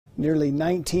Nearly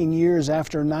 19 years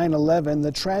after 9/11,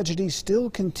 the tragedy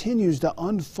still continues to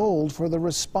unfold for the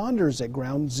responders at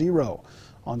Ground Zero.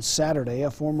 On Saturday, a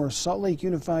former Salt Lake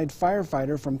Unified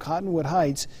firefighter from Cottonwood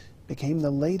Heights became the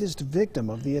latest victim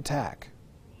of the attack.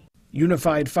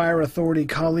 Unified Fire Authority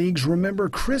colleagues remember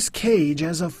Chris Cage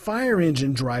as a fire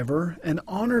engine driver, an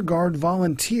honor guard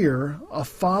volunteer, a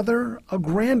father, a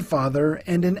grandfather,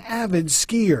 and an avid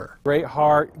skier. Great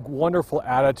heart, wonderful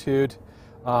attitude.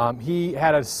 He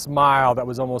had a smile that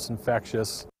was almost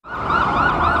infectious.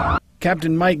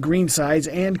 Captain Mike Greensides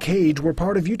and Cage were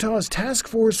part of Utah's Task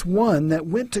Force 1 that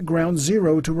went to Ground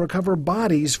Zero to recover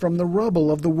bodies from the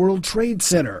rubble of the World Trade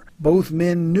Center. Both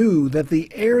men knew that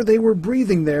the air they were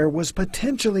breathing there was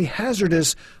potentially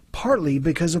hazardous, partly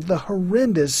because of the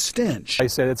horrendous stench. I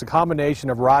said it's a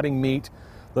combination of rotting meat,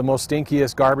 the most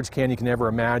stinkiest garbage can you can ever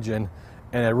imagine,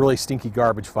 and a really stinky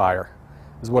garbage fire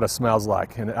is what it smells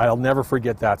like. And I'll never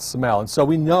forget that smell. And so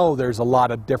we know there's a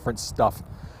lot of different stuff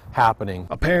happening.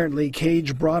 Apparently,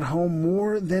 Cage brought home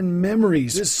more than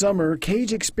memories. This summer,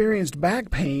 Cage experienced back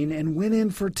pain and went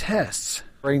in for tests.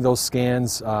 During those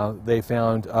scans, they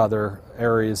found other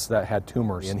areas that had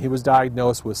tumors, and he was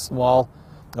diagnosed with small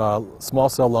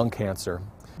cell lung cancer.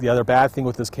 The other bad thing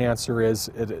with this cancer is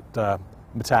it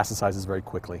metastasizes very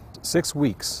quickly. 6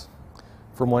 weeks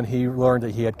from when he learned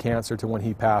that he had cancer to when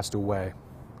he passed away.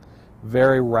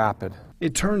 Very rapid.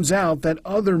 It turns out that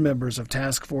other members of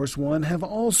Task Force 1 have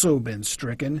also been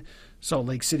stricken. Salt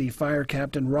Lake City Fire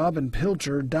Captain Robin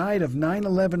Pilcher died of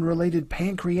 9/11-related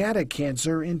pancreatic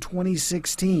cancer in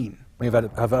 2016. We've had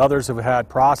others who've had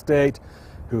prostate,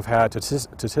 who've had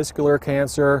testicular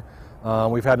cancer.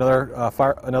 We've had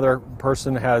another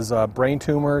person has brain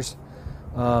tumors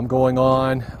going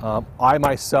on. I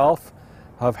myself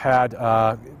have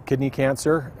had kidney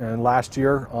cancer, and last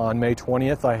year on May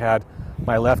 20th I had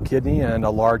my left kidney and a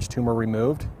large tumor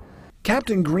removed.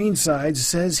 Captain Greensides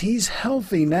says he's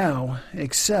healthy now,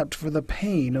 except for the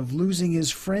pain of losing his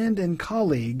friend and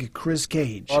colleague, Chris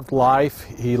Cage. He loved life.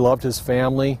 He loved his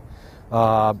family.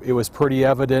 It was pretty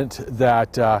evident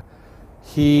that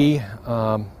he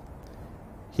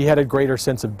had a greater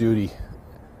sense of duty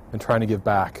in trying to give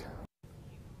back.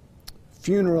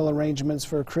 Funeral arrangements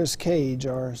for Chris Cage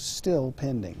are still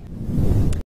pending.